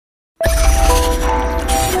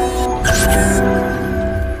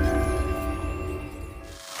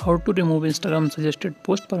How to remove Instagram suggested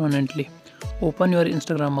post permanently. Open your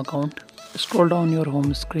Instagram account, scroll down your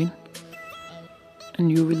home screen,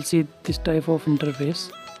 and you will see this type of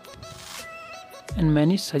interface and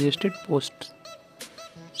many suggested posts.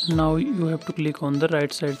 Now you have to click on the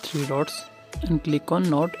right side three dots and click on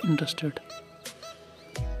not interested.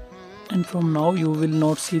 And from now you will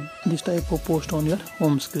not see this type of post on your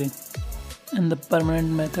home screen. And the permanent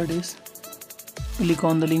method is click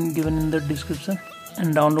on the link given in the description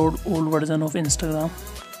and download old version of Instagram.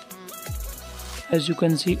 As you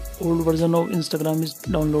can see, old version of Instagram is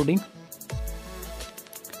downloading.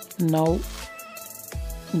 Now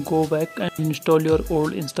go back and install your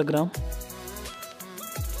old Instagram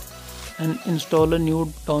and install a new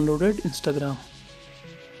downloaded Instagram.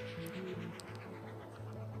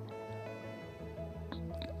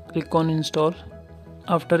 Click on install.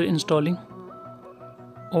 After installing,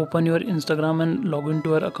 open your Instagram and log into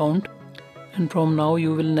your account, and from now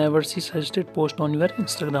you will never see suggested post on your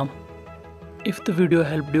Instagram. If the video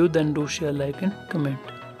helped you, then do share, like and comment.